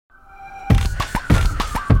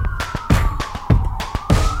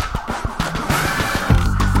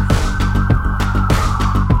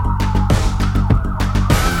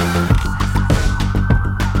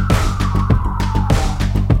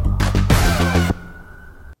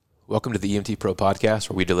Welcome to the EMT Pro Podcast,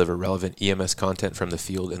 where we deliver relevant EMS content from the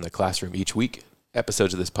field in the classroom each week.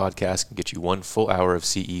 Episodes of this podcast can get you 1 full hour of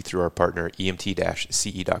CE through our partner,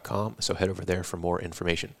 emt-ce.com, so head over there for more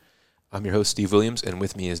information. I'm your host, Steve Williams, and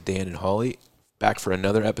with me is Dan and Holly, back for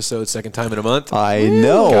another episode, second time in a month. I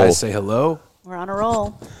know. Guys, say hello. We're on a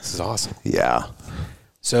roll. This is awesome. Yeah.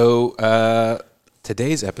 So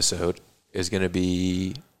today's episode is going to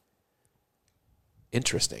be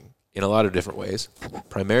interesting in a lot of different ways,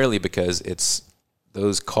 primarily because it's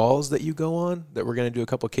those calls that you go on that we're going to do a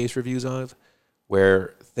couple case reviews of,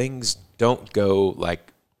 where things don't go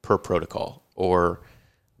like per protocol, or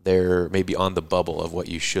they're maybe on the bubble of what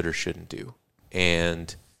you should or shouldn't do.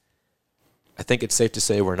 And I think it's safe to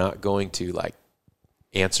say we're not going to like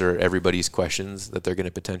answer everybody's questions that they're going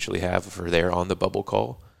to potentially have for their on the bubble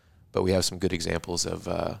call, but we have some good examples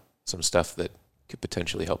of some stuff that could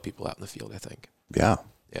potentially help people out in the field, I think. Yeah.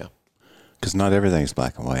 Yeah. Because not everything's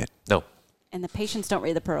black and white. No. And the patients don't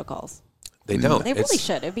read the protocols. They don't. They really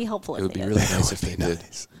should. It'd be helpful It if would they be did. really nice if they did.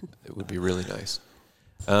 It would be really nice.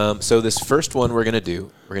 So this first one we're going to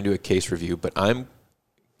do a case review, but I'm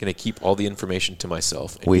going to keep all the information to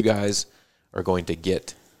myself. And you guys are going to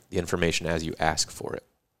get the information as you ask for it.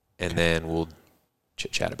 And then we'll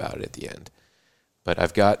chit-chat about it at the end. But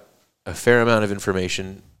I've got a fair amount of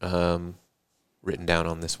information written down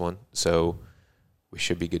on this one. So we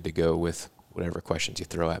should be good to go with whatever questions you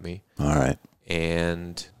throw at me. All right.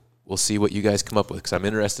 And we'll see what you guys come up with, because I'm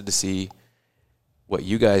interested to see what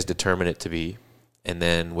you guys determine it to be, and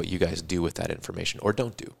then what you guys do with that information or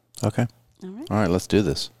don't do. Okay. All right. All right, let's do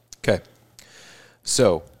this. Okay.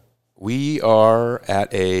 So we are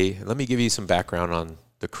at let me give you some background on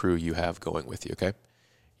the crew you have going with you, okay?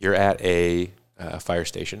 You're at a fire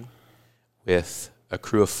station with a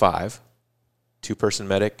crew of 5, 2-person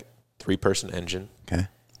medic, 3-person engine. Okay.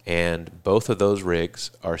 And both of those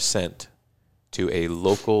rigs are sent to a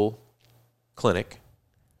local clinic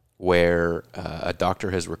where a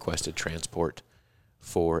doctor has requested transport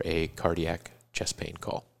for a cardiac chest pain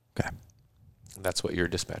call. Okay. That's what you're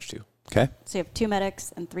dispatched to. Okay. So you have 2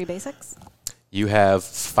 medics and 3 basics? You have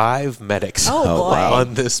 5 medics Oh, boy. wow.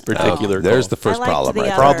 on this particular call. There's the first I liked problem, the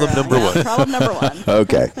right? other, Problem number one. Problem number 1.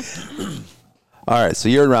 Okay. All right, so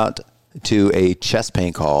you're en route to a chest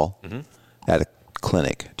pain call at a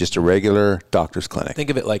clinic, just a regular doctor's clinic.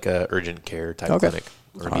 Think of it like a urgent care type Okay. clinic,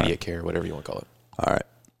 or immediate care, whatever you want to call it. All right.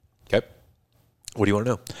 Okay. What do you want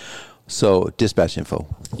to know? So dispatch info.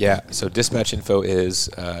 Yeah, so dispatch info is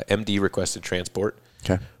MD requested transport.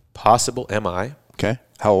 Okay. Possible MI. Okay.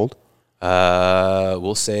 How old?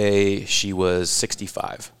 We'll say she was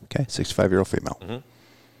 65. Okay, 65-year-old female.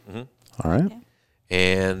 All right. Okay.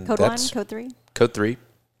 And Code 1, that's code 3? code 3.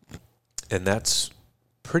 And that's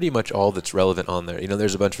pretty much all that's relevant on there. You know,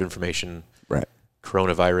 there's a bunch of information. Right.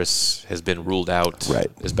 Coronavirus has been ruled out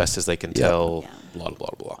as best as they can tell. Yeah. Blah, blah,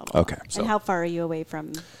 blah, blah. Okay. So, And how far are you away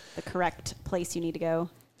from the correct place you need to go?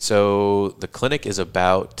 so the clinic is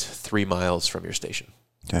about 3 miles from your station.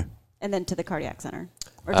 Okay. And then to the cardiac center?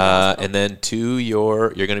 Or to the hospital? And then you're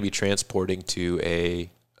going to be transporting to a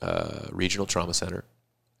regional trauma center.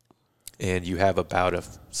 And you have about a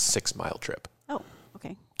 6-mile trip. Oh,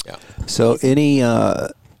 okay. Yeah. So any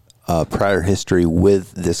prior history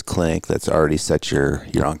with this clinic that's already set your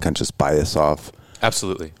unconscious bias off?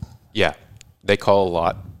 Absolutely. Yeah. They call a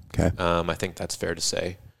lot. Okay. I think that's fair to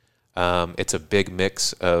say. It's a big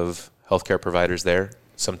mix of healthcare providers there.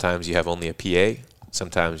 Sometimes you have only a PA.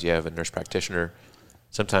 Sometimes you have a nurse practitioner.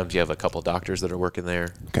 Sometimes you have a couple doctors that are working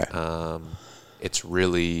there. Okay. It's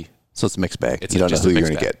really... So it's a mixed bag. It's You don't know just a who you're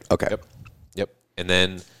mixed going to bag. get. Okay. Yep. And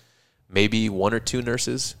then maybe 1 or 2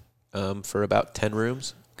 nurses for about 10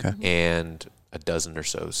 rooms. Okay. And a dozen or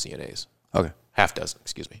so CNAs. Okay. Half dozen,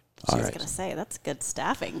 excuse me. I All was right. going to say, that's good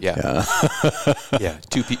staffing. Yeah. Yeah.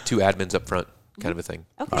 2 admins up front kind of a thing.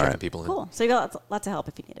 Okay. Checking people in. Cool. So you got lots of help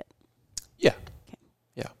if you need it. Yeah. Okay.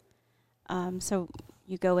 Yeah. So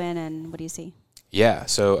you go in and what do you see? Yeah.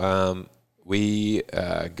 So we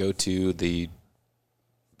go to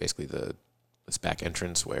basically this back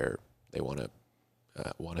entrance where they want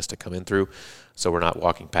us to come in through, so we're not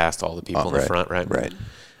walking past all the people in the front, right? Right.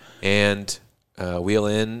 And wheel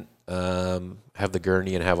in, have the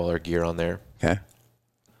gurney and have all our gear on there. Okay.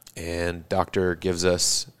 And doctor gives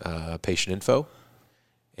us patient info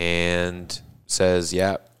and says,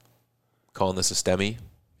 yeah, calling this a STEMI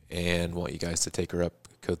and want you guys to take her up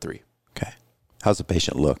code 3. Okay. How's the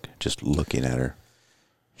patient look? Just looking at her.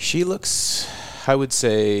 She looks, I would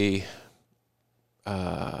say,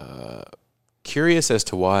 curious as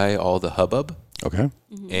to why all the hubbub. Okay.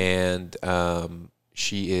 Mm-hmm. And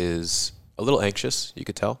she is a little anxious, you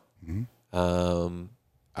could tell.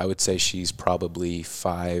 I would say she's probably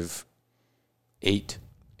 5'8"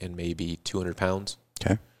 and maybe 200 pounds.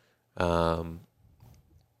 Okay. And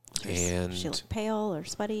Does she look pale or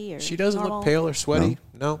sweaty or she doesn't normal? look pale or sweaty.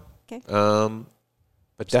 No. Okay.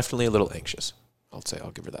 But definitely a little anxious. I'll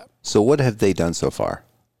give her that. So what have they done so far?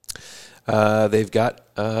 They've got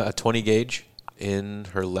a 20 gauge in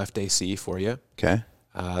her left AC for you. Okay.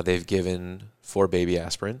 They've given 4 baby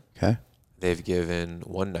aspirin. Okay. They've given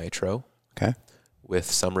 1 nitro Okay. with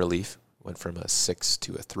some relief. Went from a 6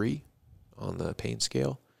 to a 3 on the pain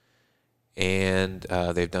scale. And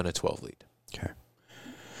they've done a 12 lead. Okay.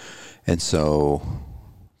 And so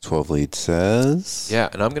 12 lead says? Yeah,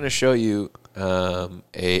 and I'm going to show you a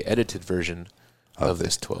edited version of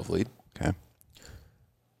this 12 lead. Okay.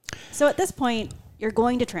 So at this point, you're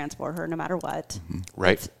going to transport her no matter what.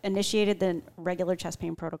 Right. You've initiated the regular chest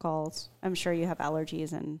pain protocols. I'm sure you have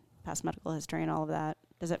allergies and past medical history and all of that.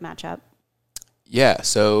 Does it match up? Yeah,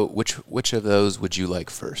 so which of those would you like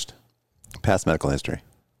first? Past medical history.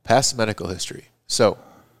 Past medical history. So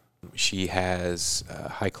she has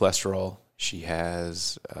high cholesterol, she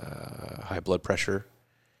has high blood pressure,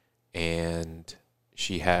 and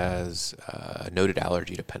she has a noted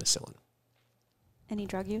allergy to penicillin. Any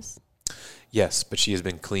drug use? Yes, but she has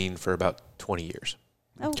been clean for about 20 years.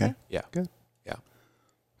 Oh, okay. Yeah. Good. Yeah.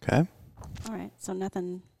 Okay. All right. So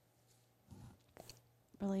nothing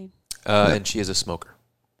really. And she is a smoker.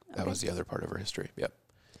 That Okay. was the other part of her history. Yep.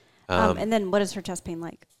 And then what is her chest pain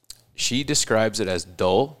like? She describes it as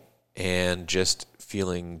dull and just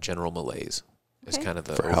feeling general malaise. Is Okay. kind of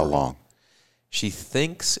the For how overall. long? She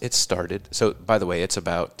thinks it started. So, by the way, it's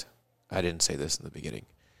about, I didn't say this in the beginning.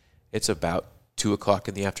 It's about 2:00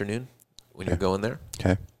 in the afternoon when you're going there.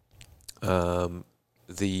 Okay.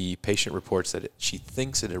 The patient reports that she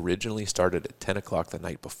thinks it originally started at 10 o'clock the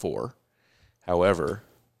night before. However,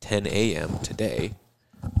 10 a.m. today,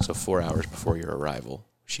 so 4 hours before your arrival,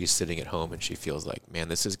 she's sitting at home and she feels like,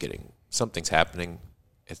 man, something's happening.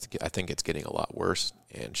 I think it's getting a lot worse.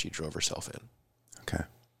 And she drove herself in. Okay.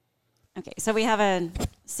 Okay. So we have a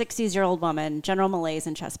 60-year-old woman, general malaise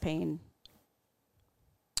and chest pain.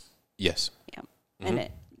 Yes. Yeah. And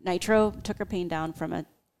nitro took her pain down from a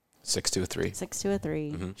 6 to a 3. 6 to a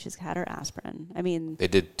 3. She's had her aspirin. I mean, They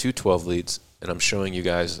did 2 12 leads, and I'm showing you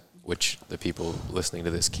guys, which the people listening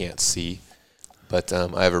to this can't see, but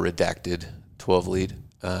I have a redacted 12 lead.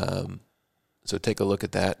 So take a look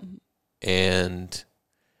at that and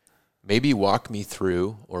maybe walk me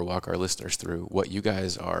through, or walk our listeners through, what you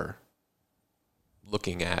guys are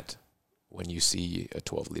looking at when you see a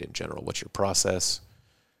 12 lead in general. What's your process,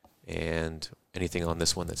 and anything on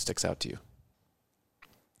this one that sticks out to you?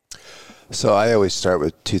 So I always start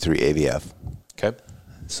with 2-3 AVF. Okay.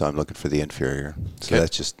 So I'm looking for the inferior. So Okay.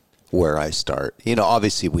 that's just where I start.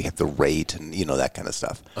 Obviously we have the rate and, that kind of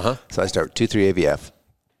stuff. Uh-huh. So I start with 2-3 AVF.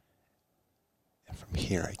 And from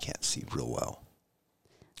here, I can't see real well.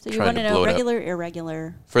 so you Trying want to to blow know it up. regular,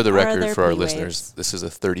 irregular. For the Are record, there for our P listeners, waves? this is a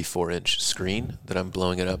 34-inch screen that I'm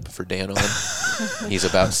blowing it up for Dan on. He's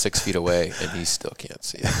about 6 feet away, and he still can't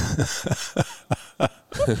see it.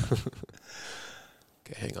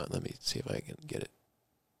 Okay, hang on. Let me see if I can get it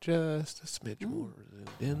just a smidge more zoomed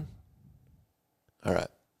in. All right.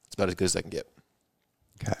 It's about as good as I can get.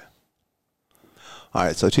 Okay. All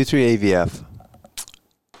right. So 2-3 AVF.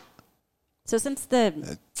 So since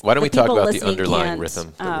the Why don't we talk people about the listening underlying can't,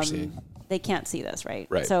 rhythm that we're seeing? They can't see this, right?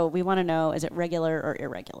 Right. So we want to know, is it regular or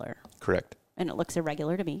irregular? Correct. And it looks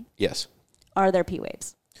irregular to me. Yes. Are there P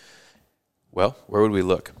waves? Well, where would we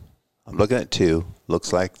look? I'm looking at 2.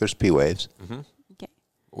 Looks like there's P waves. Okay.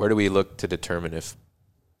 Where do we look to determine if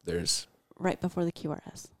there's Right before the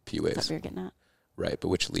QRS. P Is that what waves? you're getting at? Right, but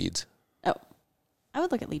which leads? Oh, I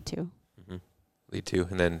would look at lead 2. Lead 2,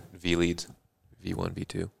 and then V leads, V1,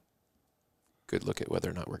 V2. Good look at whether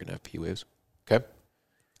or not we're going to have P waves. Okay.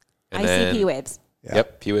 And I then- see P waves. Yeah.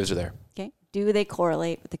 Yep, P waves are there. Okay. Do they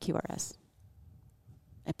correlate with the QRS?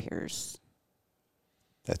 Appears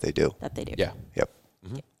That they do. that they do. Yeah. Yep.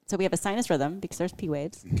 So we have a sinus rhythm because there's P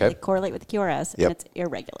waves. Okay. They correlate with the QRS, Yep. and it's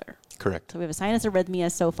irregular. Correct. So we have a sinus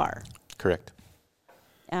arrhythmia so far. Correct.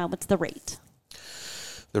 What's the rate?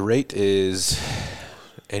 The rate is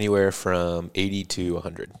anywhere from 80 to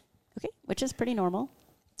 100. Okay, which is pretty normal.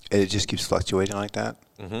 And it just keeps fluctuating like that?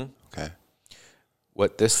 Mm-hmm. Okay.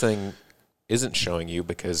 What this thing isn't showing you,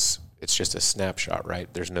 because it's just a snapshot,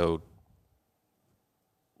 right? There's no.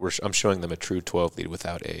 I'm showing them a true 12 lead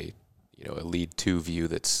without a lead 2 view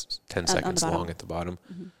that's 10 On the seconds bottom. long at the bottom.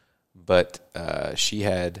 But she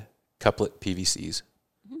had couplet PVCs.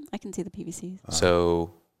 I can see the PVCs.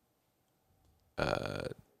 So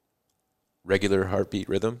regular heartbeat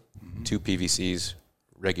rhythm, 2 PVCs,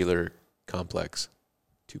 regular complex,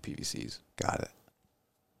 2 PVCs. Got it.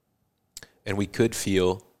 And we could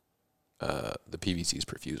feel the PVCs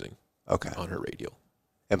perfusing Okay. on her radial.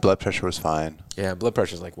 And blood pressure was fine. Yeah, blood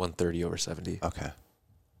pressure is like 130/70. Okay.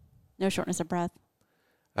 No shortness of breath.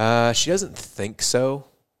 She doesn't think so,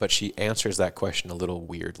 but she answers that question a little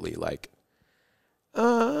weirdly, like,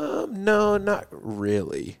 no, not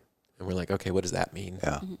really. And we're like, okay, what does that mean?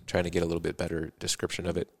 Yeah. Trying to get a little bit better description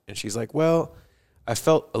of it. And she's like, well, I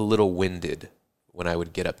felt a little winded when I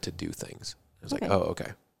would get up to do things. I was Okay. like, oh,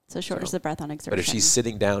 okay. So shortness of breath on exertion. But if she's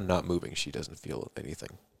sitting down, not moving, she doesn't feel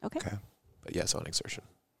anything. okay. Okay. But yes, on exertion.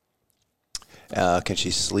 Can she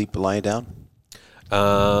sleep lying down?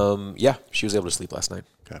 Yeah, she was able to sleep last night.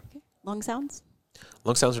 Okay. Lung sounds.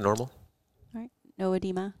 Lung sounds are normal. All right. No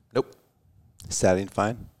edema. Nope. Statin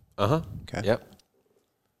fine? Uh-huh. Okay. Yep.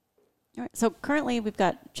 All right. So currently we've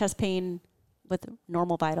got chest pain with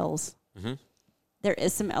normal vitals. Mm-hmm. There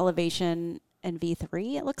is some elevation in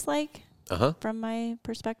V3, it looks like, Uh-huh. from my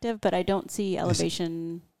perspective, but I don't see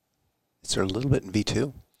elevation. Is there a little bit in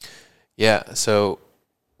V2? Yeah, so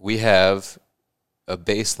we have a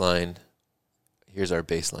baseline. Here's our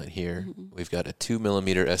baseline here. Mhm. We've got a 2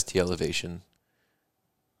 millimeter ST elevation,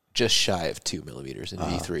 just shy of 2 millimeters in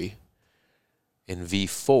V3. In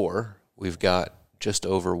V4, we've got just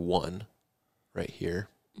over 1 right here.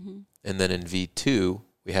 Mhm. And then in V2,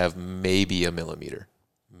 we have maybe a millimeter.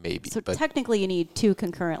 Maybe. So but technically you need 2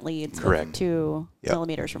 concurrent leads Correct. with 2 Yep.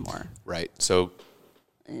 millimeters or more. right. So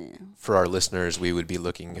for our listeners, we would be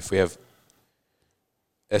looking, if we have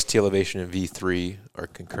ST elevation in V3, our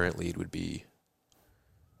concurrent lead would be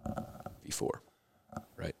V4,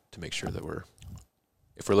 right? To make sure that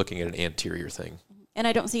if we're looking at an anterior thing. And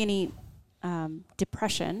I don't see any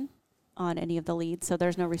depression on any of the leads, so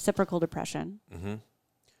there's no reciprocal depression. Mm-hmm.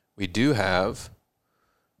 We do have,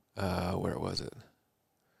 where was it?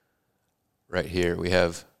 Right here. We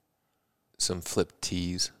have some flip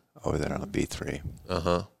T's. Over there on V3.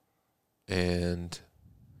 Uh-huh. And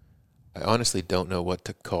I honestly don't know what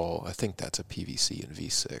to call. I think that's a PVC in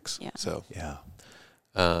V6. Yeah. So, Yeah.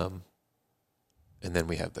 and then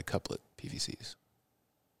we have the couplet PVCs.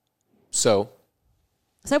 So,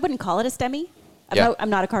 So I wouldn't call it a STEMI. Yeah.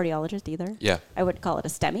 I'm not a cardiologist either. yeah, I would call it a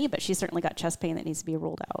STEMI, but she's certainly got chest pain that needs to be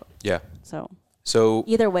ruled out. yeah. So So,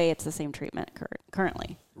 either way, it's the same treatment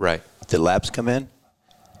currently. right. Did labs come in?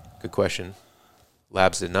 Good question.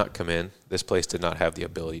 Labs did not come in. This place did not have the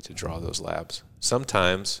ability to draw those labs.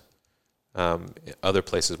 Sometimes other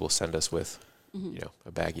places will send us with, a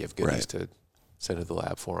baggie of goodies Right. to send to the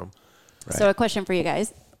lab for them. Right. So a question for you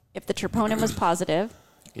guys. If the troponin was positive,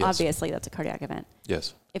 Yes. obviously that's a cardiac event.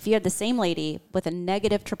 Yes. If you had the same lady with a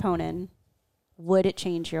negative troponin, would it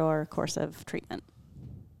change your course of treatment?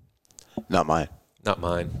 Not mine. Not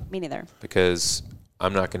mine, Me neither. because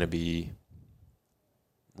I'm not going to be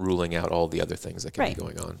ruling out all the other things that can Right. be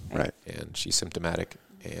going on. Right. And she's symptomatic,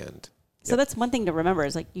 and So that's one thing to remember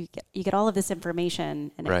is like you get all of this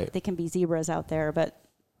information and Right. they can be zebras out there, but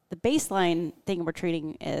the baseline thing we're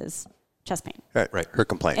treating is chest pain. Right. Her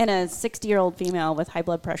complaint. And a 60-year-old female with high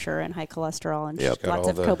blood pressure and high cholesterol and Yep. Got lots all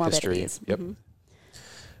of the comorbidities. history. Yep. Mhm.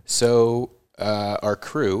 So our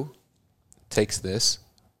crew takes this,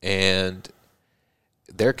 and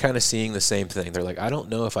they're kind of seeing the same thing. They're like, I don't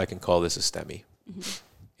know if I can call this a STEMI.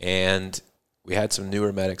 And we had some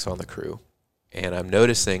newer medics on the crew, and I'm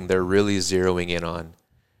noticing they're really zeroing in on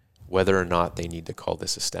whether or not they need to call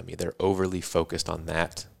this a STEMI. They're overly focused on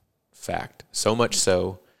that fact, so much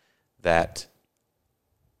so that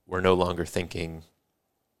we're no longer thinking,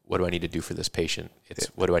 what do I need to do for this patient? It's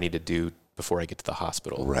what do I need to do before I get to the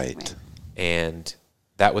hospital? Right. And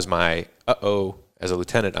that was my, as a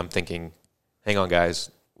lieutenant, I'm thinking, hang on, guys,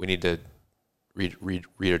 we need to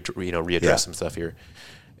readdress Yeah. some stuff here.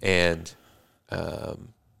 And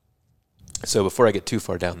so before I get too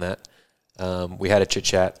far down that, we had a chit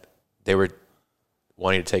chat. They were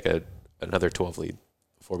wanting to take another 12 lead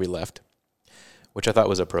before we left, which I thought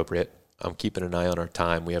was appropriate. I'm keeping an eye on our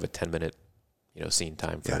time. We have a 10-minute, scene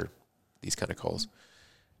time for these kind of calls.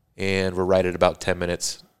 And we're right at about 10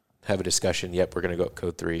 minutes, have a discussion. Yep, we're going to go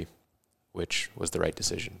code 3, which was the right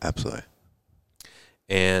decision. Absolutely.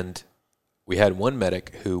 And we had one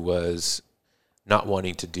medic who was not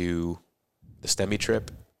wanting to do the STEMI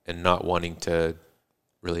trip and not wanting to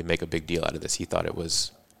really make a big deal out of this. He thought it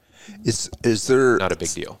was Is there not a big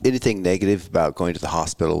deal. anything negative about going to the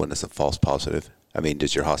hospital when it's a false positive? I mean,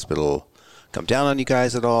 does your hospital come down on you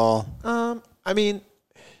guys at all? I mean,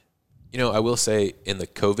 I will say in the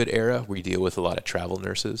COVID era, we deal with a lot of travel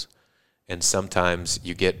nurses. And sometimes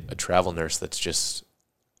you get a travel nurse that's just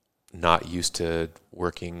not used to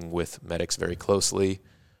working with medics very closely,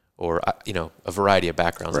 or a variety of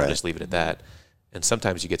backgrounds. Right. I'll just leave it at that. And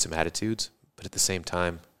sometimes you get some attitudes, but at the same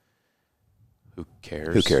time, who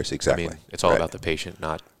cares? Who cares? Exactly. I mean, it's all Right. about the patient,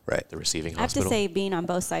 not Right. the receiving I have hospital. to say, being on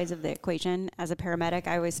both sides of the equation as a paramedic,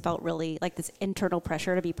 I always felt really like this internal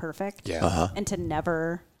pressure to be perfect Yeah. and to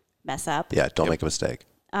never mess up. Yeah, don't Yep. make a mistake.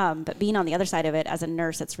 But being on the other side of it as a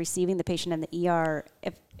nurse that's receiving the patient in the ER,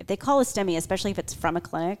 if they call a STEMI, especially if it's from a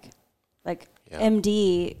clinic, like Yeah.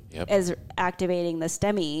 MD Yep. is activating the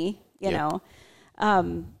STEMI, Yep.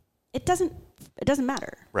 it doesn't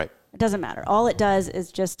matter. Right. It doesn't matter. All it does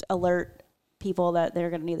is just alert people that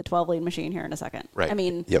they're going to need the 12 lead machine here in a second. Right. I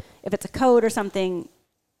mean, Yep. if it's a code or something,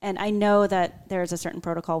 and I know that there's a certain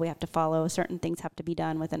protocol we have to follow, certain things have to be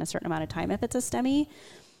done within a certain amount of time if it's a STEMI.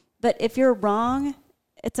 But if you're wrong,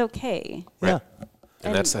 it's okay. Yeah.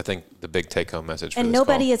 And that's, I think, the big take-home message for And this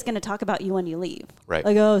nobody call. is going to talk about you when you leave. Right.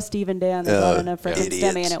 Like, oh, Steve and Dan, they brought in a freaking idiots.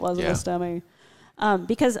 STEMI and it wasn't Yeah. a STEMI.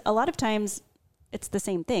 Because a lot of times it's the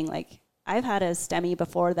same thing. Like, I've had a STEMI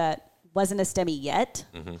before that wasn't a STEMI yet,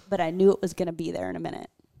 but I knew it was going to be there in a minute.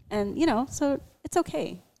 And, so it's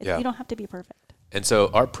okay. Yeah. You don't have to be perfect. And so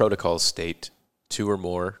our protocols state 2 or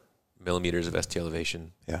more millimeters of ST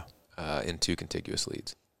elevation Yeah. in 2 contiguous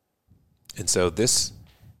leads. And so this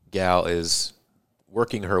gal is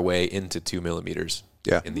working her way into 2 millimeters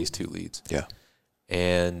Yeah. in these 2 leads. Yeah.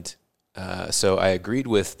 And so I agreed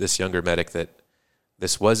with this younger medic that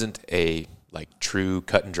this wasn't a true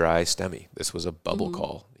cut and dry STEMI. This was a bubble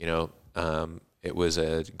call. It was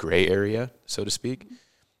a gray area, so to speak,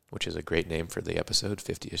 which is a great name for the episode,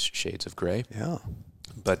 50 Shades of Gray. Yeah.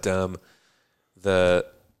 But the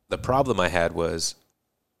problem I had was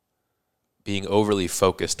being overly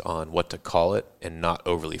focused on what to call it and not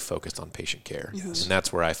overly focused on patient care. Yes. And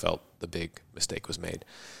that's where I felt the big mistake was made.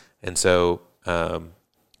 And so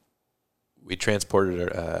we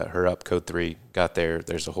transported her up code 3, got there.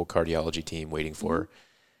 There's a whole cardiology team waiting for her.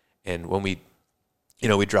 And when we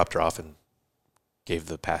dropped her off and gave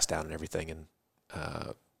the pass down and everything and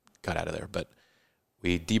got out of there. But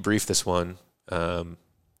we debriefed this one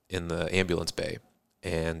in the ambulance bay.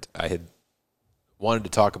 And I had wanted to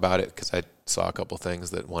talk about it because I saw a couple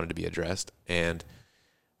things that wanted to be addressed. And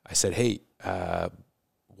I said, hey,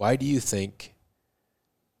 why do you think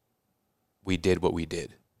we did what we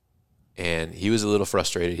did? And he was a little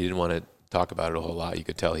frustrated. He didn't want to talk about it a whole lot. You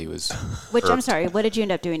could tell he was Which, I'm irked. sorry, what did you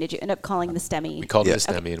end up doing? Did you end up calling the STEMI? We called Yeah. it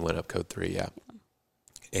a STEMI and went up code 3, yeah.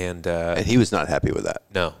 And And he was not happy with that.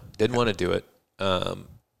 no, didn't want to do it.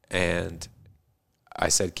 And I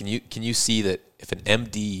said, can you see that if an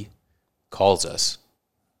MD calls us,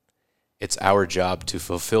 it's our job to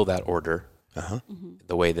fulfill that order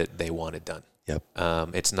the way that they want it done. Yep.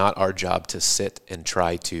 It's not our job to sit and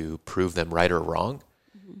try to prove them right or wrong.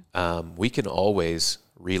 We can always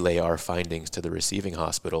relay our findings to the receiving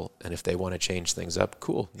hospital, and if they want to change things up,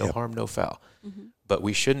 cool, no Yep. harm, no foul. But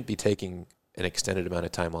we shouldn't be taking an extended amount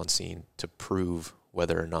of time on scene to prove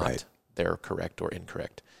whether or not Right. they're correct or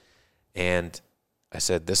incorrect. And I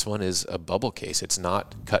said, this one is a bubble case. It's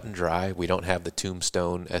not cut and dry. We don't have the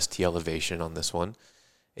tombstone ST elevation on this one.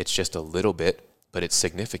 It's just a little bit, but it's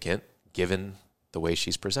significant given the way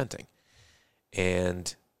she's presenting.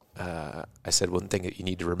 And I said, one thing that you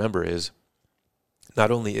need to remember is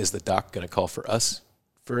not only is the doc going to call for us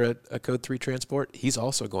for a code 3 transport, he's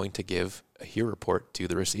also going to give a HERE report to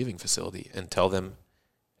the receiving facility and tell them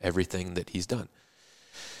everything that he's done.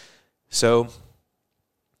 So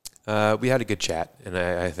we had a good chat, and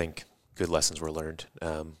I think good lessons were learned.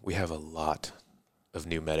 We have a lot of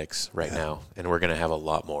new medics right now, and we're going to have a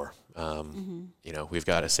lot more. We've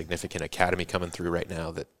got a significant academy coming through right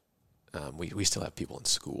now that we still have people in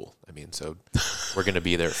school. I mean, so we're going to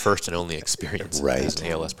be their first and only experience as an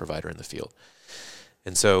ALS provider in the field.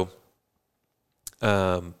 And so,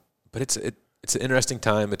 but it's an interesting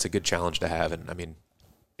time. It's a good challenge to have, and I mean,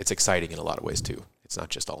 it's exciting in a lot of ways too. It's not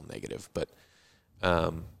just all negative. But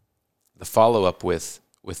the follow up with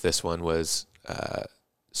this one was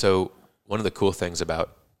so one of the cool things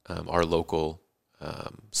about our local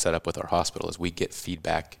setup with our hospital is we get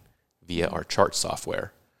feedback via our chart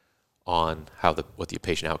software on what the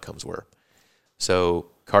patient outcomes were. So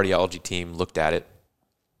cardiology team looked at it,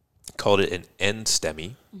 called it an end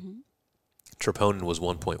STEMI. Troponin was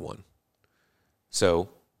 1.1. So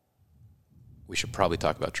we should probably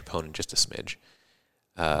talk about troponin just a smidge.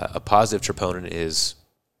 A positive troponin is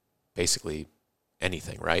basically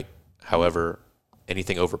anything, right? However,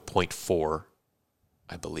 anything over 0.4,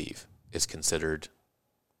 I believe, is considered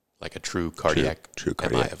like a true cardiac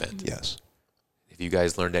MI event. Yes. If you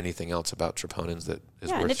guys learned anything else about troponins that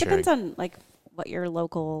is and worth it sharing. depends on what your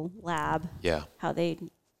local lab, Yeah. how they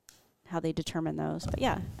determine those. But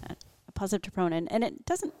yeah, a positive troponin, and it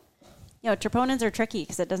doesn't. Troponins are tricky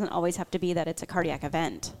because it doesn't always have to be that it's a cardiac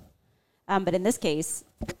event. But in this case,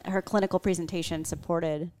 her clinical presentation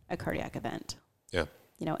supported a cardiac event. Yeah.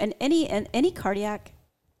 And any cardiac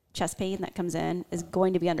chest pain that comes in is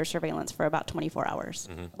going to be under surveillance for about 24 hours,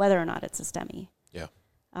 whether or not it's a STEMI. Yeah.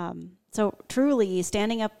 So truly,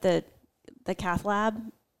 standing up the cath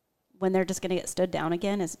lab when they're just going to get stood down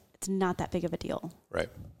again it's not that big of a deal. Right.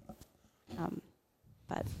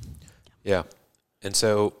 But yeah, and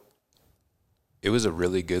so it was a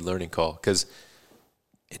really good learning call because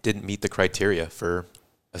it didn't meet the criteria for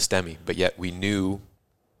a STEMI, but yet we knew,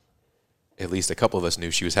 at least a couple of us knew,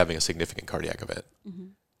 she was having a significant cardiac event.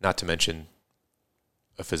 Not to mention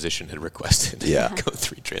a physician had requested code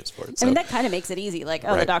 3 transport. So. I mean, that kind of makes it easy. Like,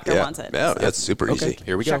 the doctor wants it. Yeah, that's super easy.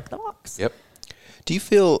 Here we Check go. the box. Yep. Do you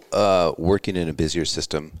feel working in a busier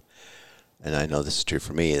system, and I know this is true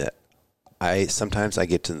for me, that sometimes I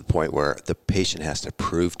get to the point where the patient has to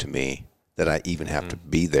prove to me that I even have to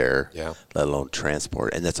be there, let alone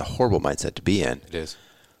transport. And that's a horrible mindset to be in. It is.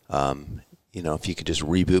 If you could just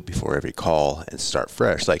reboot before every call and start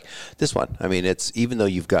fresh. Like this one, I mean, it's even though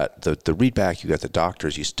you've got the read back, you've got the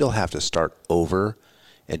doctors, you still have to start over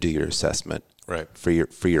and do your assessment for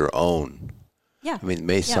your own. Yeah. I mean,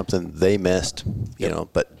 maybe something they missed, you know,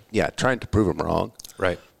 but trying to prove them wrong.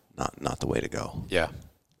 Right. Not the way to go. Yeah.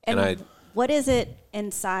 And what is it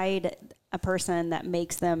inside a person that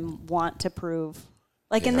makes them want to prove?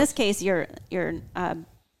 Like in this case, your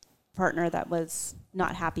partner that was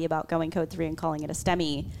not happy about going code 3 and calling it a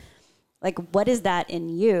STEMI. Like, what is that in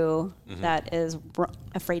you that is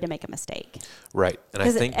afraid to make a mistake? Right. And I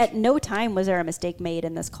think at no time was there a mistake made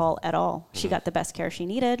in this call at all. She got the best care she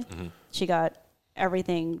needed. She got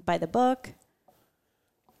everything by the book.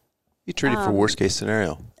 You treat it for worst case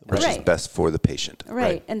scenario, which is best for the patient.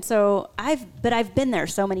 Right. And so I've been there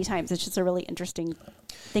so many times. It's just a really interesting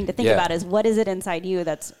thing to think about is what is it inside you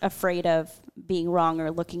that's afraid of being wrong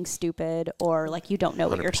or looking stupid or like you don't know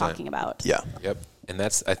what you're talking about. Yeah. Yep. And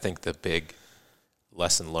that's, I think, the big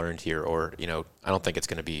lesson learned here, or, I don't think it's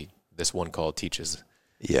going to be this one call teaches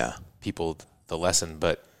people the lesson,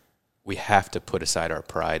 but we have to put aside our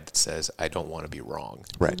pride that says, I don't want to be wrong.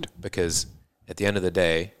 Right. Because at the end of the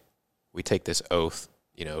day, we take this oath,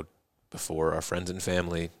 before our friends and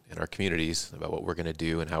family and our communities about what we're going to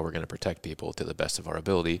do and how we're going to protect people to the best of our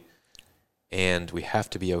ability. And we have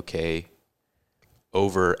to be okay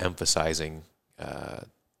overemphasizing,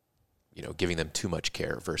 giving them too much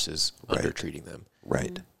care versus undertreating them.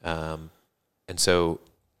 Right. And so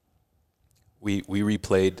we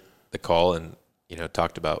replayed the call and,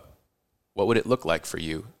 talked about what would it look like for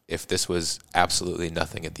you if this was absolutely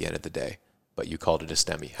nothing at the end of the day, but you called it a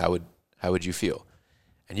STEMI. How would you feel?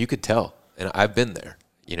 And you could tell, and I've been there,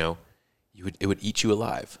 it would eat you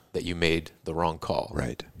alive that you made the wrong call.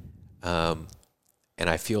 Right. And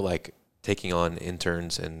I feel like taking on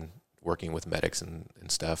interns and working with medics and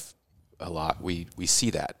stuff a lot, we see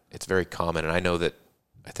that. It's very common, and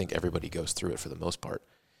I think everybody goes through it for the most part.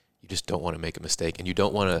 You just don't want to make a mistake, and you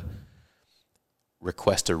don't want to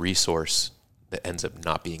request a resource that ends up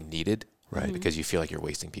not being needed. Right. Because you feel like you're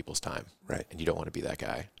wasting people's time. Right. And you don't want to be that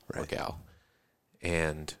guy or gal.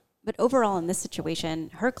 But overall in this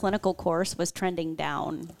situation, her clinical course was trending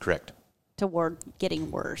down. Correct. Toward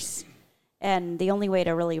getting worse. And the only way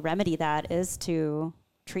to really remedy that is to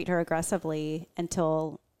treat her aggressively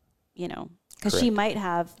until, because she might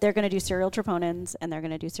have, they're going to do serial troponins and they're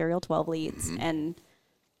going to do serial 12 leads. And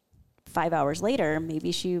 5 hours later,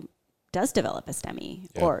 maybe she does develop a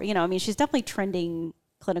STEMI or, she's definitely trending.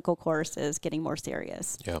 Clinical course is getting more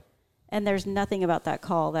serious. Yeah. And there's nothing about that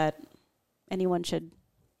call that anyone should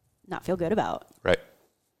not feel good about. Right.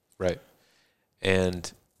 Right.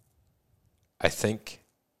 And I think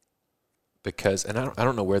because, and I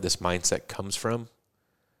don't know where this mindset comes from.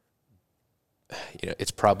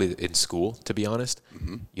 It's probably in school, to be honest.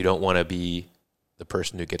 You don't want to be the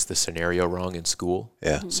person who gets the scenario wrong in school.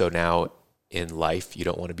 Yeah. So now in life, you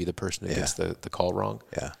don't want to be the person who gets the call wrong.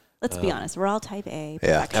 Yeah. Let's be honest. We're all type A.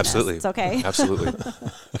 Yeah, absolutely. It's okay. Absolutely.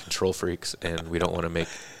 Control freaks, and we don't want to make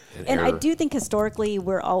an error. I do think historically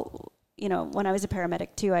we're all, when I was a paramedic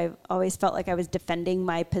too, I always felt like I was defending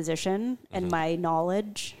my position and my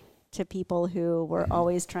knowledge to people who were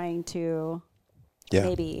always trying to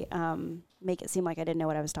maybe make it seem like I didn't know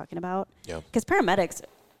what I was talking about. Yeah. Because paramedics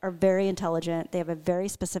are very intelligent. They have a very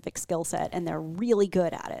specific skill set, and they're really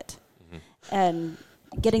good at it. And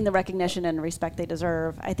getting the recognition and respect they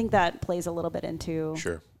deserve, I think that plays a little bit into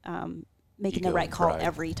making Ego the right and call pride.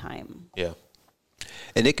 every time. Yeah.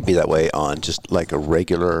 And it can be that way on just like a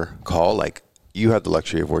regular call. Like you have the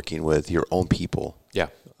luxury of working with your own people. Yeah.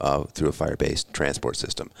 Through a fire-based transport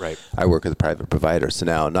system. Right. I work with a private provider. So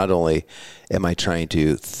now not only am I trying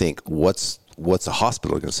to think what's a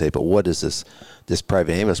hospital going to say, but what is this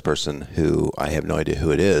private ambulance person who I have no idea who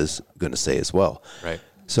it is going to say as well. Right.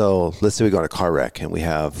 So let's say we go on a car wreck and we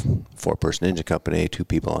have 4-person engine company, 2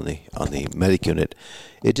 people on the medic unit.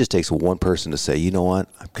 It just takes one person to say, you know what,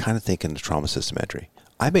 I'm kind of thinking the trauma system entry.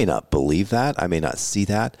 I may not believe that, I may not see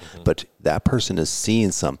that, but that person is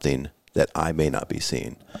seeing something that I may not be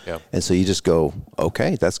seeing. Yeah. And so you just go,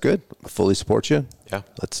 okay, that's good. I fully support you. Yeah.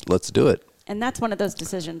 Let's do it. And that's one of those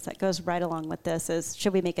decisions that goes right along with this is,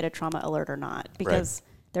 should we make it a trauma alert or not? Because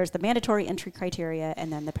there's the mandatory entry criteria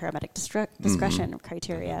and then the paramedic discretion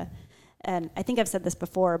criteria. And I think I've said this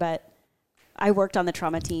before, but I worked on the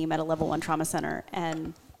trauma team at a level 1 trauma center,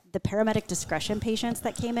 and the paramedic discretion patients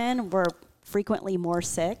that came in were frequently more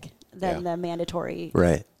sick than the mandatory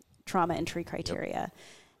trauma entry criteria.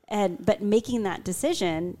 But making that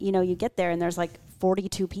decision, you get there and there's like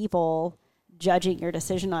 42 people judging your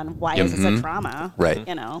decision on why is this a trauma? Right.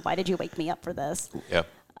 Why did you wake me up for this? Yeah.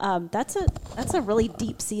 That's a really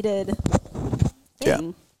deep-seated thing.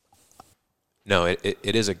 Yeah. No,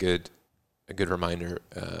 it is a good reminder.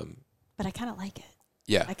 But I kind of like it.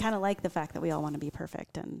 Yeah. I kind of like the fact that we all want to be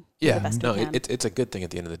perfect and do the best we can. It's a good thing at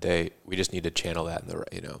the end of the day. We just need to channel that in the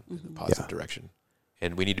in the positive direction,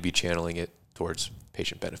 and we need to be channeling it towards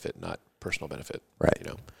patient benefit, not personal benefit. Right.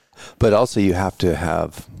 But also you have to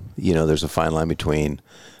have, there's a fine line between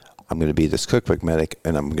I'm going to be this cookbook medic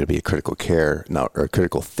and I'm going to be a critical care, or a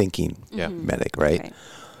critical thinking medic, right?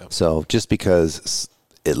 Yep. So just because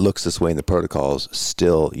it looks this way in the protocols,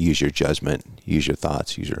 still use your judgment, use your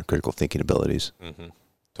thoughts, use your critical thinking abilities. Mm-hmm.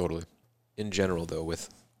 Totally. In general, though, with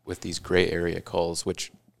these gray area calls,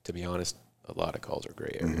 which, to be honest, a lot of calls are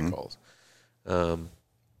gray area calls,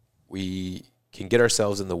 we can get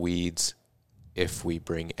ourselves in the weeds if we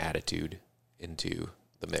bring attitude into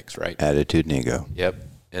the mix, right? Attitude and ego. Yep.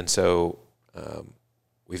 And so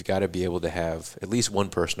we've got to be able to have at least one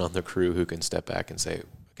person on the crew who can step back and say,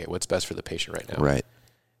 okay, what's best for the patient right now? Right.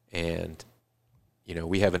 And,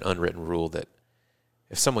 we have an unwritten rule that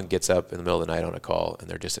if someone gets up in the middle of the night on a call and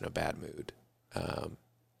they're just in a bad mood,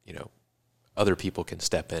 other people can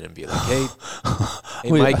step in and be like, hey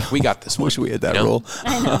Mike, we got this one. Wish we had that rule.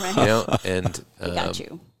 I know, right? And we got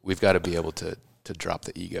you. We've got to be able to drop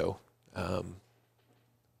the ego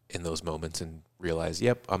in those moments and realize,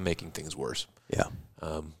 yep, I'm making things worse. Yeah.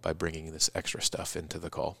 By bringing this extra stuff into the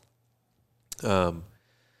call. But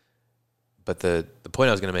the point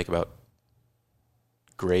I was going to make about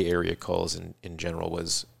gray area calls in general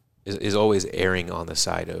is always erring on the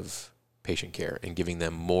side of patient care and giving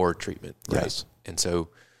them more treatment. Right. Yes. And so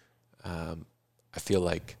I feel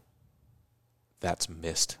like that's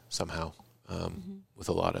missed somehow with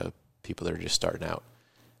a lot of people that are just starting out.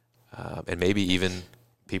 And maybe even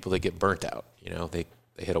people that get burnt out. They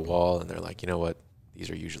hit a wall and they're like, you know what?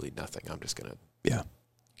 These are usually nothing. I'm just going to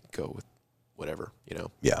go with whatever,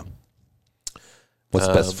 Yeah. What's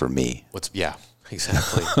best for me?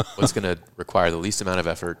 Exactly. What's going to require the least amount of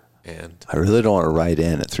effort. And I really don't want to ride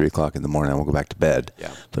in at 3:00 in the morning. I won't go back to bed.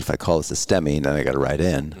 Yeah. But if I call this a STEMI, then I got to ride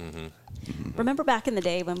in. Mm-hmm. Remember back in the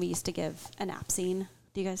day when we used to give an APSENE?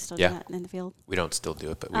 Do you guys still do that in the field? We don't still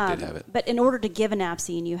do it, but we did have it. But in order to give an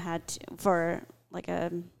APSENE, you had to, for like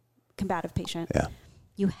a combative patient,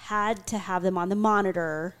 you had to have them on the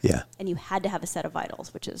monitor, and you had to have a set of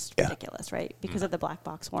vitals, which is ridiculous, right? Because of the black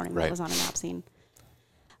box warning that was on an APSENE.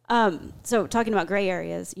 So talking about gray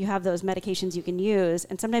areas, you have those medications you can use,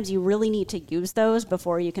 and sometimes you really need to use those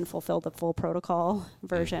before you can fulfill the full protocol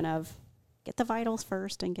version of get the vitals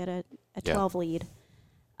first and get a 12 lead.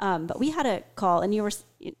 But we had a call, and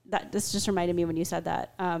this just reminded me when you said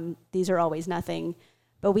that, these are always nothing,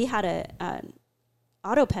 but we had an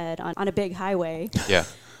autoped on a big highway. Yeah.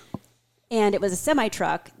 And it was a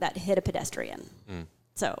semi-truck that hit a pedestrian.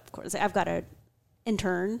 So, of course, I've got an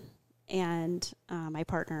intern and my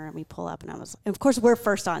partner, and we pull up, and of course, we're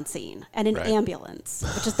first on scene, and an ambulance,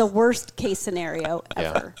 which is the worst case scenario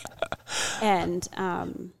ever. And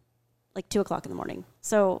like 2:00 in the morning.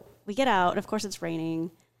 So we get out, and of course, it's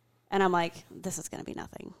raining, and I'm like, this is going to be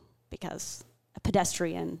nothing because a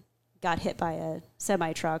pedestrian got hit by a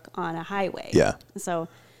semi-truck on a highway. Yeah. And so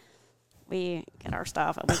we get our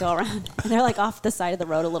stuff, and we go around, and they're like off the side of the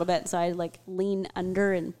road a little bit. So I like lean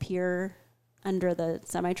under and peer under the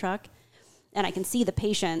semi-truck, and I can see the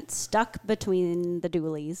patient stuck between the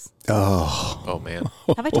dualies. Oh man.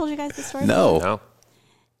 Have I told you guys this story? No.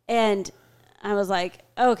 And I was like,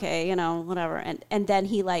 okay, whatever. And then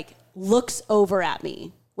he like looks over at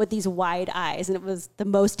me with these wide eyes, and it was the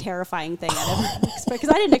most terrifying thing I'd ever expected, because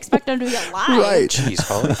I didn't expect him to be alive. Right. Jeez,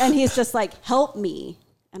 Holly. And he's just like, help me.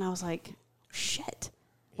 And I was like, shit.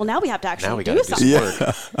 Well, now we have to Now actually we do got to do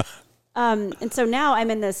something. some work. And so now I'm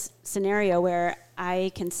in this scenario where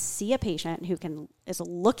I can see a patient who is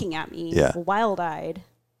looking at me wild-eyed,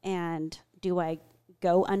 and do I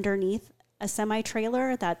go underneath a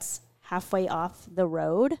semi-trailer that's halfway off the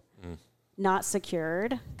road, not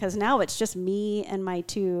secured? Because now it's just me and my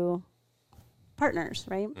two partners,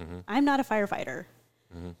 right? I'm not a firefighter.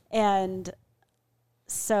 And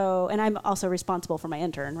so, and I'm also responsible for my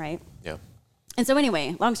intern, right? Yeah. And so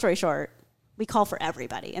anyway, long story short, we call for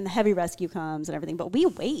everybody, and the heavy rescue comes and everything, but we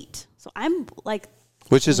wait. So I'm like...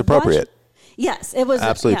 Which is appropriate. Yes, it was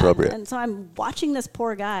absolutely appropriate. And so I'm watching this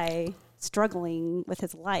poor guy struggling with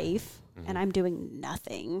his life, and I'm doing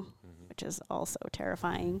nothing, which is also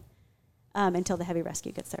terrifying, until the heavy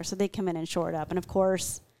rescue gets there. So they come in and shore it up. And of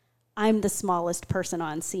course, I'm the smallest person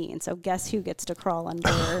on scene. So guess who gets to crawl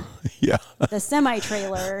under the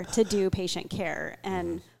semi-trailer to do patient care?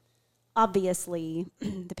 And obviously,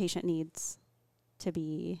 the patient needs to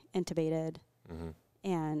be intubated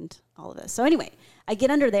and all of this. So anyway, I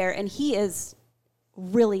get under there, and he is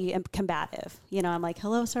really combative. You know, I'm like,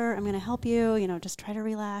 hello, sir, I'm going to help you. You know, just try to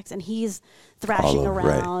relax. And he's thrashing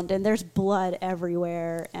around, and there's blood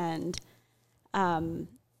everywhere. And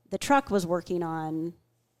the truck was working on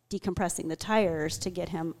decompressing the tires to get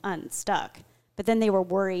him unstuck. But then they were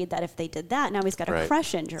worried that if they did that, now he's got a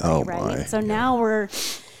crush injury, right? So now we're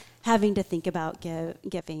having to think about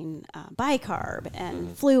giving bicarb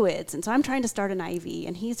and fluids. And so I'm trying to start an IV,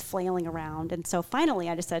 and he's flailing around. And so finally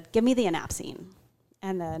I just said, give me the Anapsine.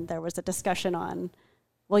 And then there was a discussion on,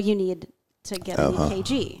 well, you need to get an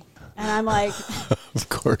EKG. And I'm like... Of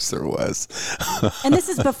course there was. And this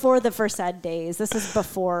is before the Versed days. This is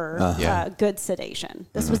before good sedation.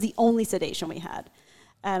 This was the only sedation we had.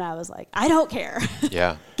 And I was like, I don't care.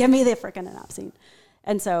 Yeah. Give me the frickin' Anapsine.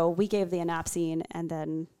 And so we gave the Anapsine, and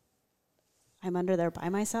then I'm under there by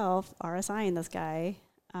myself, RSIing this guy.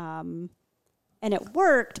 And it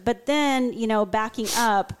worked. But then, you know, backing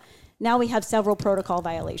up, now we have several protocol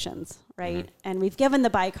violations, right? And we've given the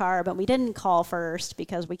bicarb, but we didn't call first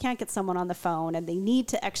because we can't get someone on the phone, and they need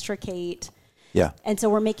to extricate. Yeah. And so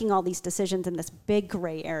we're making all these decisions in this big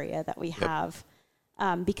gray area that we have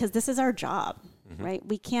because this is our job, right?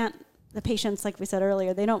 We can't, the patients, like we said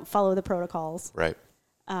earlier, they don't follow the protocols. Right.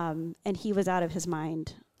 And he was out of his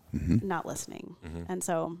mind, not listening. And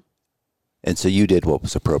so you did what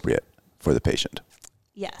was appropriate for the patient.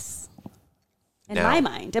 yes. In Now, my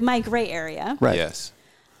mind, in my gray area. Right. Yes.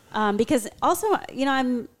 Because also, you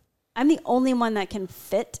know, I'm the only one that can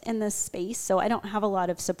fit in this space, so I don't have a lot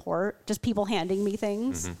of support, just people handing me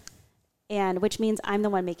things, and which means I'm the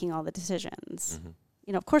one making all the decisions.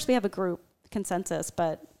 You know, of course we have a group consensus,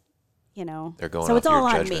 but, you know, They're going so off it's all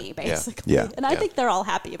your on judgment. me, basically. Yeah. And I think they're all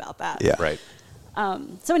happy about that. Yeah. Right.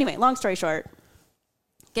 So anyway, long story short,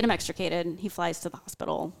 get him extricated. He flies to the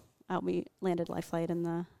hospital. We landed life flight in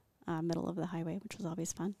the middle of the highway, which was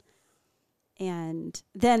always fun. And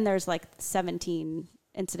then there's like 17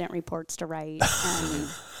 incident reports to write and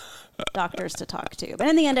doctors to talk to. But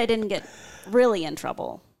in the end, I didn't get really in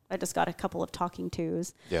trouble. I just got a couple of talking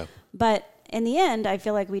tos. Yeah. But in the end, I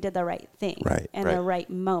feel like we did the right thing in Right. the right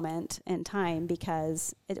moment in time,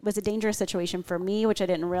 because it was a dangerous situation for me, which I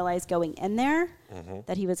didn't realize going in there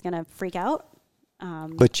that he was going to freak out.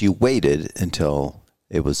 But you waited until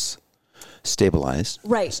it was stabilized.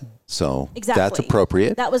 Right. So Exactly. that's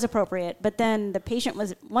appropriate. That was appropriate. But then the patient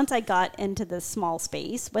was, once I got into the small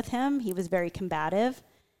space with him, he was very combative.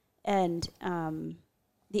 And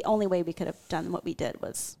the only way we could have done what we did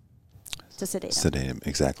was to sedate him. Sedate him,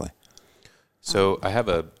 exactly. So I have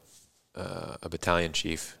a battalion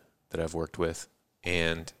chief that I've worked with,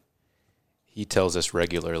 and he tells us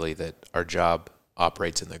regularly that our job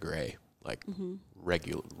operates in the gray, like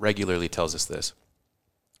regularly tells us this.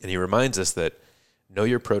 And he reminds us that know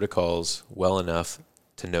your protocols well enough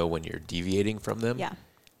to know when you're deviating from them. Yeah.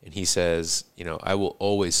 And he says, you know, I will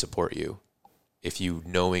always support you if you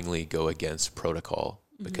knowingly go against protocol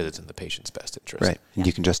because it's in the patient's best interest. Right. And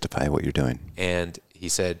you can justify what you're doing. And he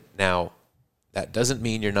said, now, that doesn't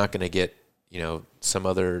mean you're not going to get, you know, some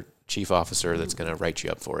other chief officer that's going to write you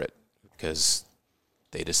up for it because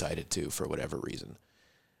they decided to for whatever reason.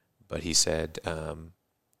 But he said,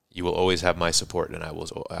 you will always have my support, and I will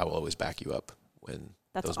always back you up when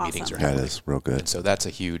those meetings are happening. That is real good. And so that's a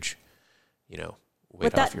huge, you know,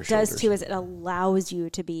 weight What off that your does, shoulders. too, is it allows you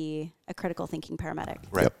to be a critical thinking paramedic.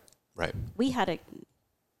 Right. Yep. Right. We had a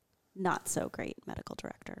not so great medical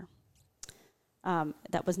director.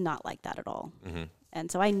 that was not like that at all. Mm-hmm. And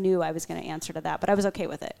so I knew I was going to answer to that, but I was okay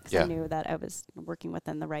with it because Yeah. I knew that I was working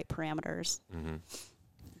within the right parameters. Mm-hmm.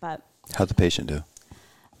 But How'd the patient do?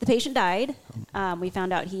 the patient died. We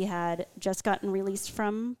found out he had just gotten released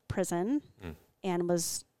from prison and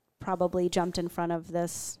was probably jumped in front of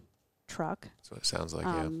this truck. That's what it sounds like,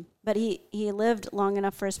 yeah. But he lived long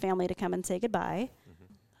enough for his family to come and say goodbye.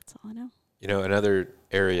 Mm-hmm. That's all I know. You know, another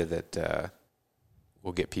area that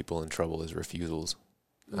will get people in trouble is refusals.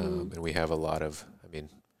 And we have a lot of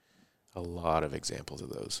examples of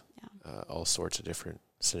those, all sorts of different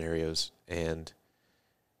scenarios. And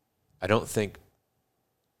I don't think,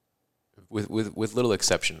 with little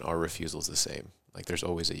exception, our refusal is the same. Like, there's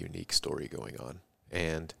always a unique story going on.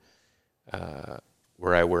 And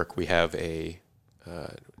where I work, we have we're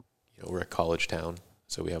a college town,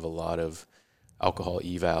 so we have a lot of alcohol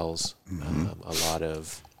evals, a lot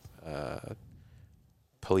of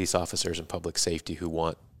police officers and public safety who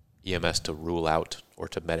want EMS to rule out or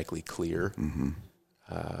to medically clear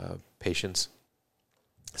patients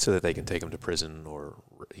so that they can take them to prison or,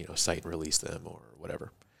 cite and release them or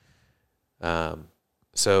whatever.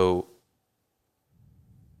 So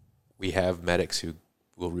we have medics who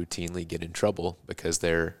will routinely get in trouble because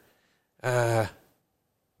they're, that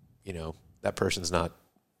person's not,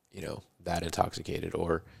 that intoxicated,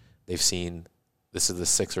 or they've seen, this is the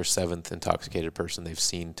 6th or 7th intoxicated person they've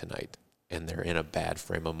seen tonight, and they're in a bad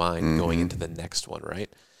frame of mind going into the next one,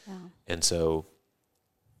 right? Yeah. And so,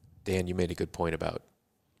 Dan, you made a good point about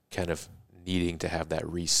kind of needing to have that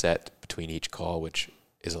reset between each call, which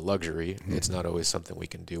is a luxury. It's not always something we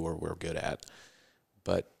can do or we're good at,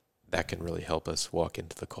 but that can really help us walk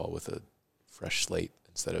into the call with a fresh slate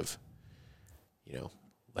instead of,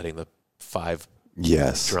 letting the 5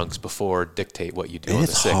 drunks before dictate what you do on the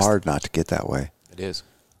 6th. It's hard not to get that way. It is.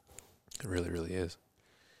 It really, really is.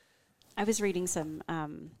 I was reading some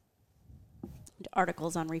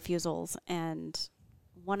articles on refusals, and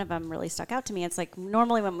one of them really stuck out to me. It's like,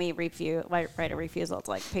 normally when we write a refusal, it's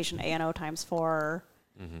like patient A&O times 4,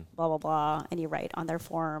 blah, blah, blah, and you write on their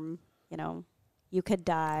form, you could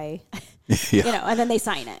die, and then they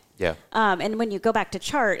sign it. Yeah. And when you go back to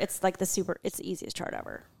chart, it's like it's the easiest chart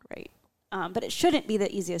ever, right? But it shouldn't be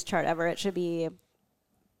the easiest chart ever. It should be,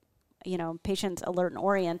 patient alert and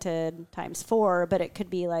oriented times 4, but it could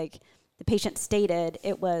be like the patient stated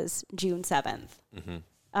it was June 7th.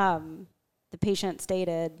 The patient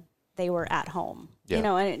stated they were at home, and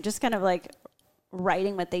it just kind of like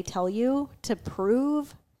writing what they tell you to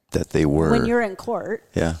prove that they were, when you're in court,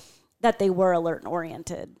 that they were alert and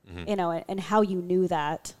oriented, and how you knew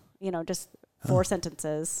that, just 4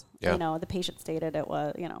 sentences, the patient stated it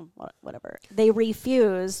was, whatever. They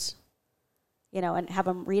refused, and have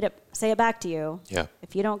them say it back to you. Yeah.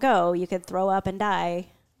 If you don't go, you could throw up and die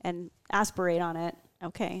and aspirate on it.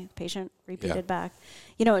 Okay. Patient repeated back.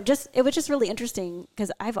 It was just really interesting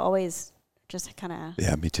because I've always just kind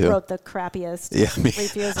of me too. wrote the crappiest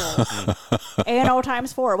refusal. A&O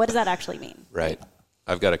times 4. What does that actually mean? Right.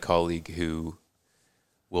 I've got a colleague who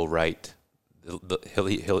will write,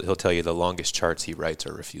 he'll tell you the longest charts he writes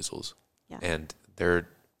are refusals. Yeah. And they're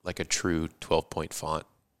like a true 12-point font,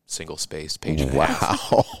 single space, page and a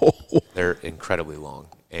half. Wow. They're incredibly long.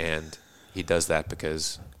 And he does that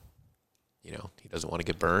because, he doesn't want to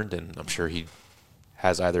get burned. And I'm sure he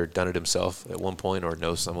has either done it himself at one point or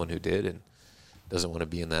knows someone who did and doesn't want to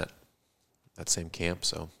be in that same camp.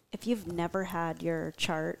 So if you've never had your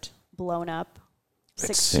chart blown up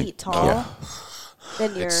 6 feet tall,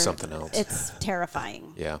 then it's something else. It's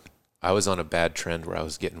terrifying. Yeah. I was on a bad trend where I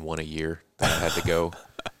was getting one a year that I had to go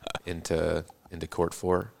into court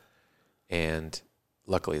for. And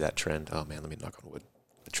luckily that trend, let me knock on wood.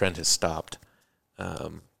 The trend has stopped.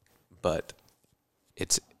 But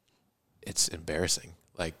it's embarrassing.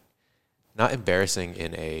 Like, not embarrassing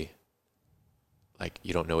in a, like,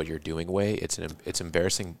 you don't know what you're doing way. It's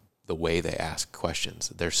embarrassing the way they ask questions.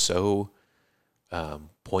 They're so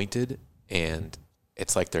pointed, and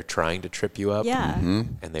it's like they're trying to trip you up. Yeah.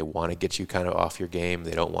 And they want to get you kind of off your game.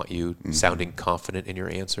 They don't want you sounding confident in your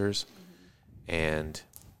answers. And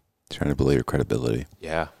trying to build your credibility.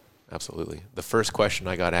 Yeah, absolutely. The first question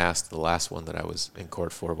I got asked, the last one that I was in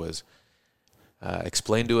court for, was,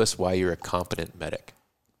 explain to us why you're a competent medic.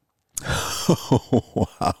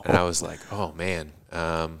 Wow. And I was like, oh, man.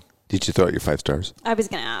 Did you throw out your 5 stars? I was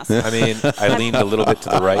going to ask. I mean, I leaned a little bit to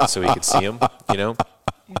the right so he could see him, You're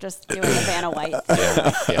just doing the Vanna White.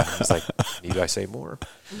 Yeah. I was like, need I say more?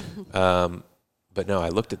 But no, I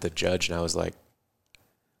looked at the judge and I was like,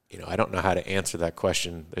 I don't know how to answer that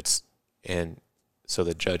question. And so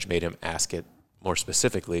the judge made him ask it more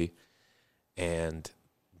specifically. And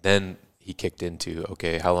then he kicked into,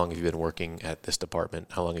 okay, how long have you been working at this department?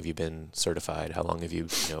 How long have you been certified? How long have you,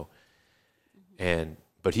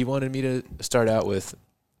 but he wanted me to start out with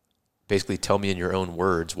basically tell me in your own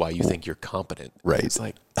words why you think you're competent. Right. It's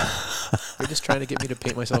like, you're just trying to get me to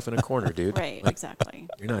paint myself in a corner, dude. Right, Like, exactly.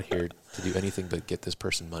 you're not here to do anything but get this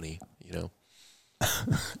person money,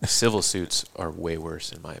 Civil suits are way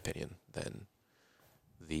worse, in my opinion, than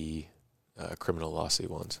the criminal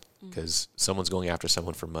lawsuit ones. Because someone's going after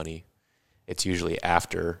someone for money. It's usually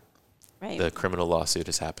after Right. the criminal lawsuit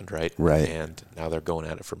has happened, right? Right. And now they're going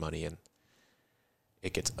at it for money, and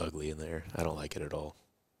it gets ugly in there. I don't like it at all.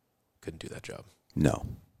 Couldn't do that job. No.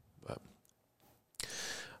 But,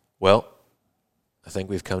 well, I think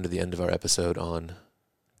we've come to the end of our episode on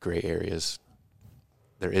gray areas.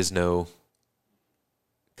 There is no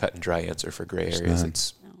cut and dry answer for gray areas. none.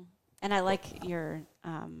 It's No. And I like your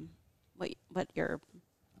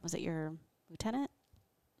was it your lieutenant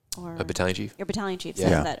or a battalion chief. your battalion chief Yeah.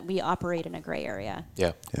 says that we operate in a gray area.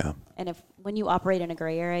 Yeah. Yeah. And when you operate in a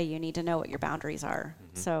gray area, you need to know what your boundaries are.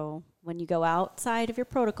 So when you go outside of your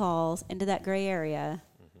protocols into that gray area,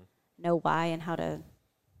 know why and how to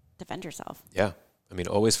defend yourself. Yeah. I mean,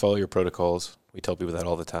 always follow your protocols. We tell people that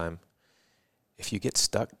all the time. If you get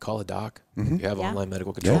stuck, call a doc. You have Yeah. online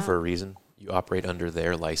medical control Yeah. for a reason. You operate under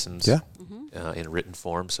their license Yeah. in written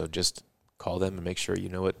form. So just call them and make sure you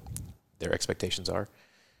know what their expectations are.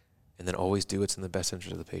 And then always do what's in the best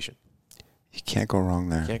interest of the patient. You can't go wrong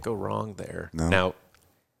there. Can't go wrong there. No. Now,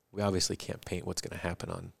 we obviously can't paint what's going to happen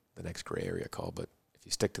on the next gray area call, but if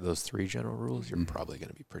you stick to those 3 general rules, you're probably going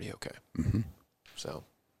to be pretty okay. So,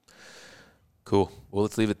 cool. Well,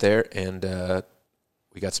 let's leave it there. And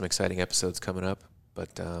we got some exciting episodes coming up,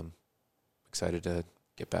 but excited to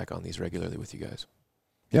get back on these regularly with you guys.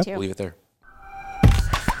 Yep. too. We'll leave it there.